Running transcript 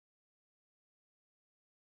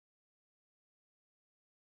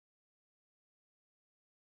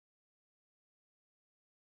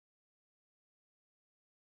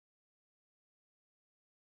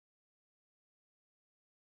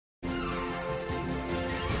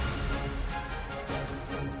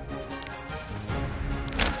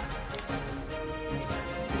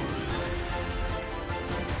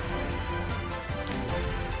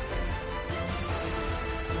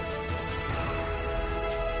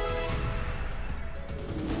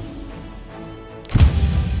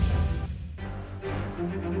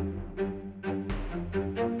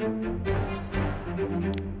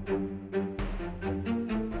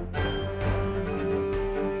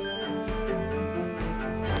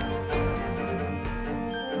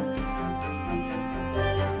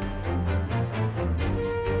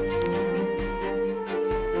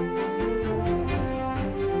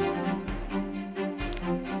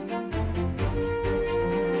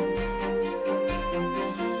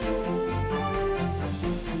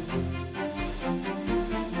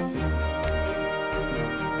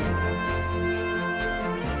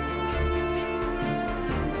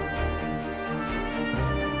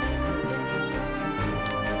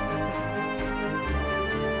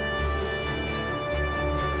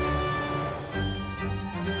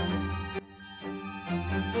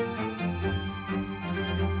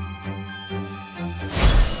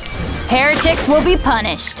Heretics will be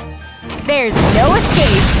punished. There's no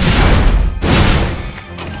escape.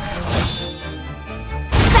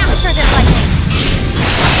 Faster than lightning.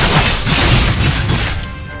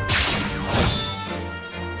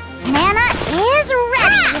 Mana is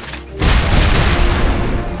ready.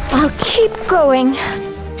 I'll keep going.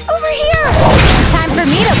 Over here! Time for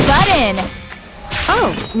me to butt in.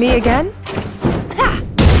 Oh, me again? Ha!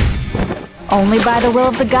 Only by the will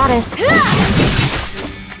of the goddess.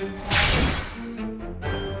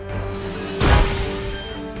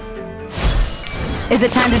 Is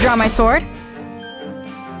it time to draw my sword?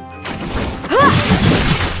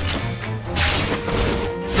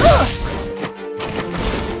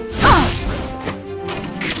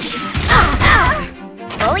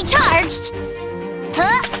 Fully charged.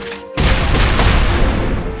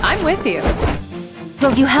 I'm with you.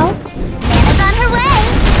 Will you help? Mana's on her way.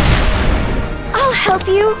 I'll help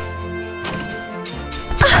you.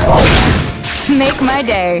 Make my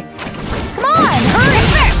day. Come on, hurry!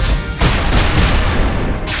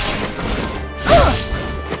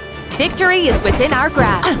 Victory is within our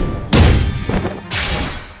grasp.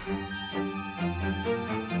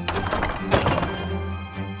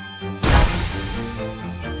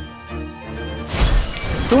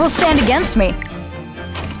 Who will stand against me?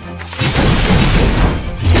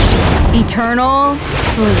 Eternal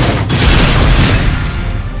sleep.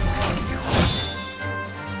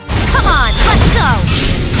 Come on, let's go.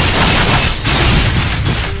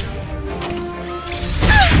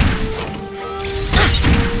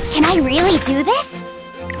 Can I really do this?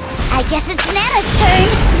 I guess it's Nana's turn.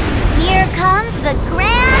 Here comes the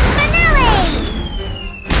grand finale.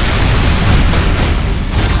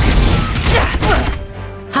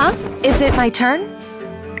 Huh? Is it my turn?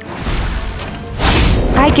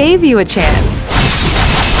 I gave you a chance.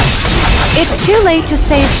 It's too late to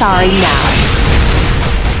say sorry now.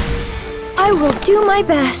 I will do my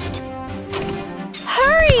best.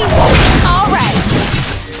 Hurry! All right.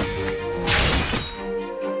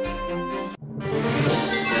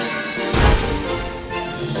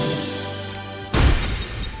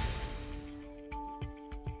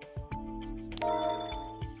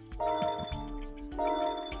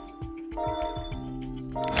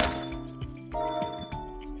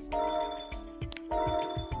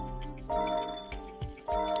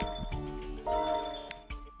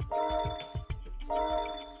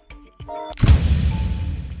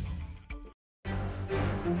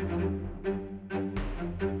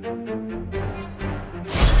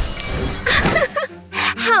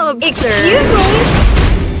 How absurd. Excuse me!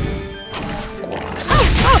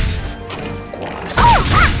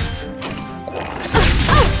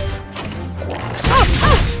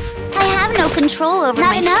 I have no control over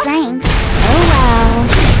my strength. Oh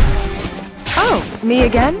Oh, me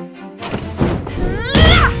again?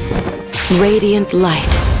 Radiant light.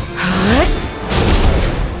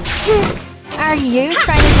 Are you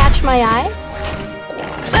trying to catch my eye?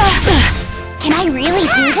 Can I really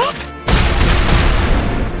do this?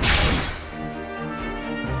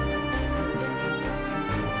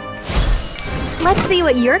 Let's see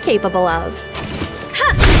what you're capable of.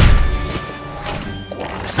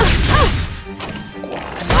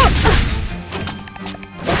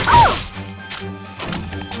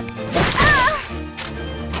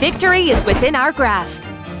 Victory is within our grasp.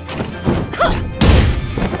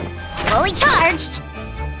 Fully charged.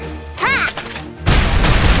 Ha!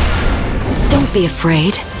 Don't be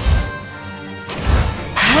afraid.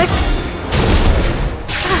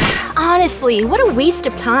 Honestly, what a waste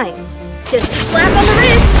of time. Just slap on the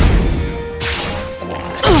wrist.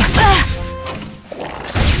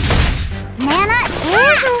 Nana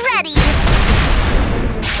is ready.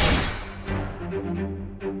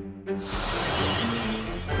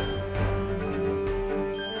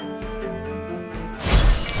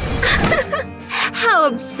 How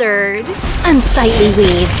absurd. Unsightly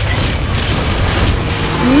weeds.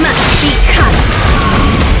 Must be cut.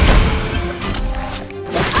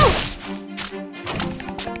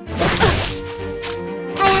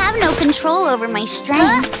 I have no control over my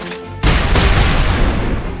strength.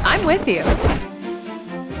 I'm with you.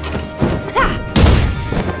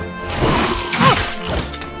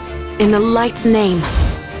 In the light's name.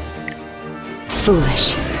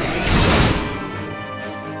 Foolish.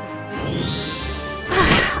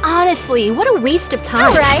 Honestly, what a waste of time.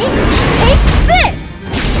 All right, take this!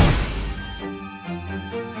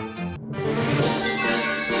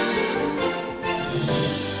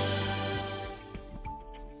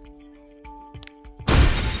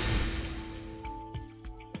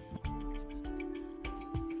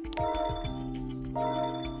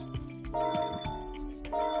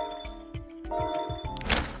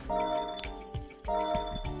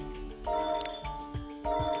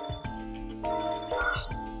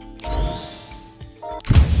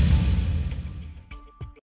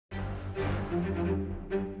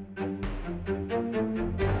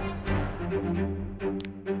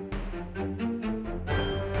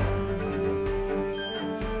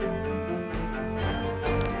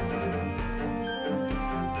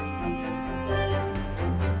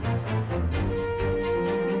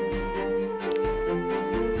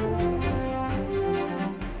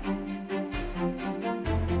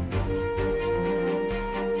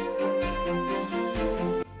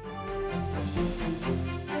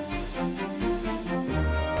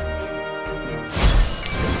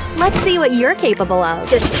 Let's see what you're capable of.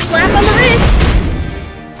 Just slap on the wrist!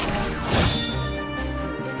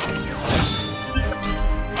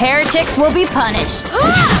 Heretics will be punished.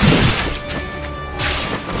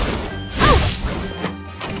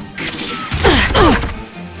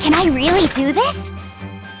 Can I really do this?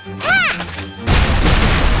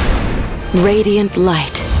 Radiant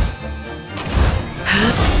light.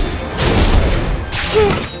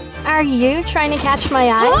 Are you trying to catch my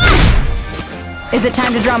eye? Is it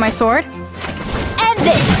time to draw my sword? And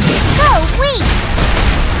this! So weak!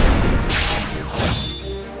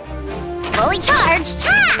 Fully charged!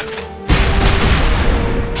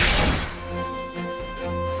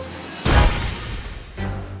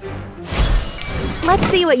 Let's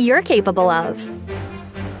see what you're capable of.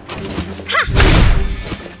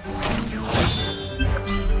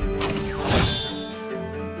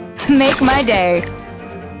 Make my day.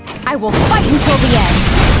 I will fight until the end.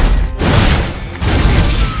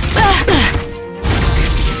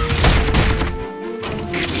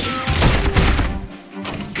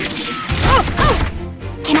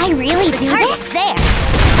 Can I really do this? There!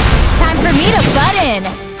 Time for me to butt in.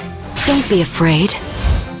 Don't be afraid.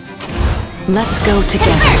 Let's go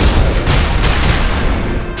together.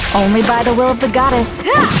 Only by the will of the goddess.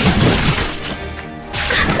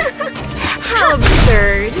 How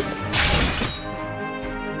absurd!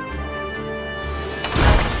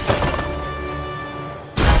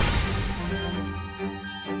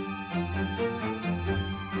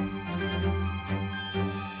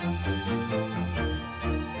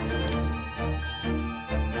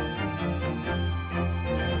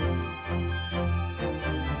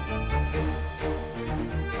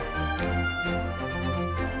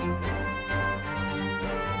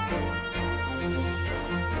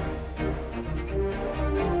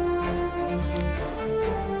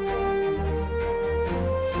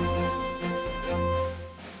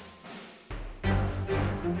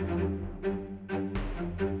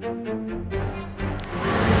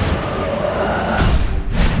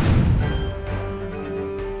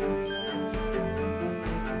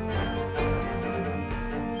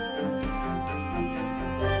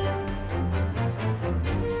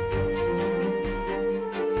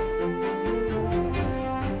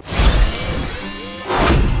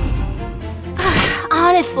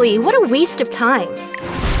 Honestly, what a waste of time.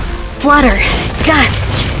 Flutter,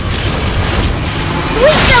 gust.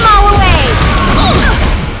 Whisk them all away!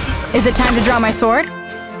 Is it time to draw my sword?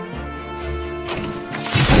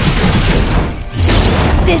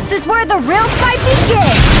 This is where the real fight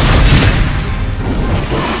begins!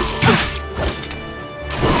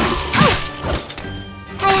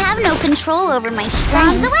 I have no control over my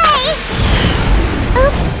strings. Away!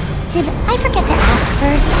 Oops, did I forget to ask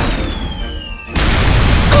first?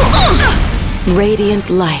 Radiant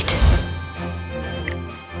light.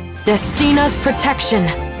 Destina's protection.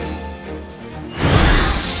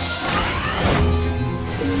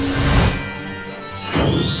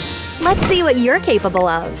 Let's see what you're capable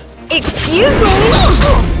of. Excuse me!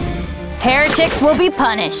 Heretics will be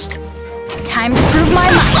punished. Time to prove my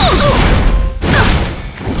might.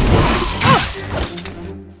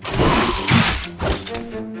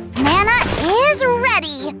 Mana is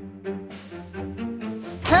ready!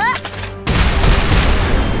 Huh?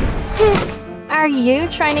 Are you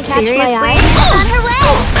trying to catch my eye?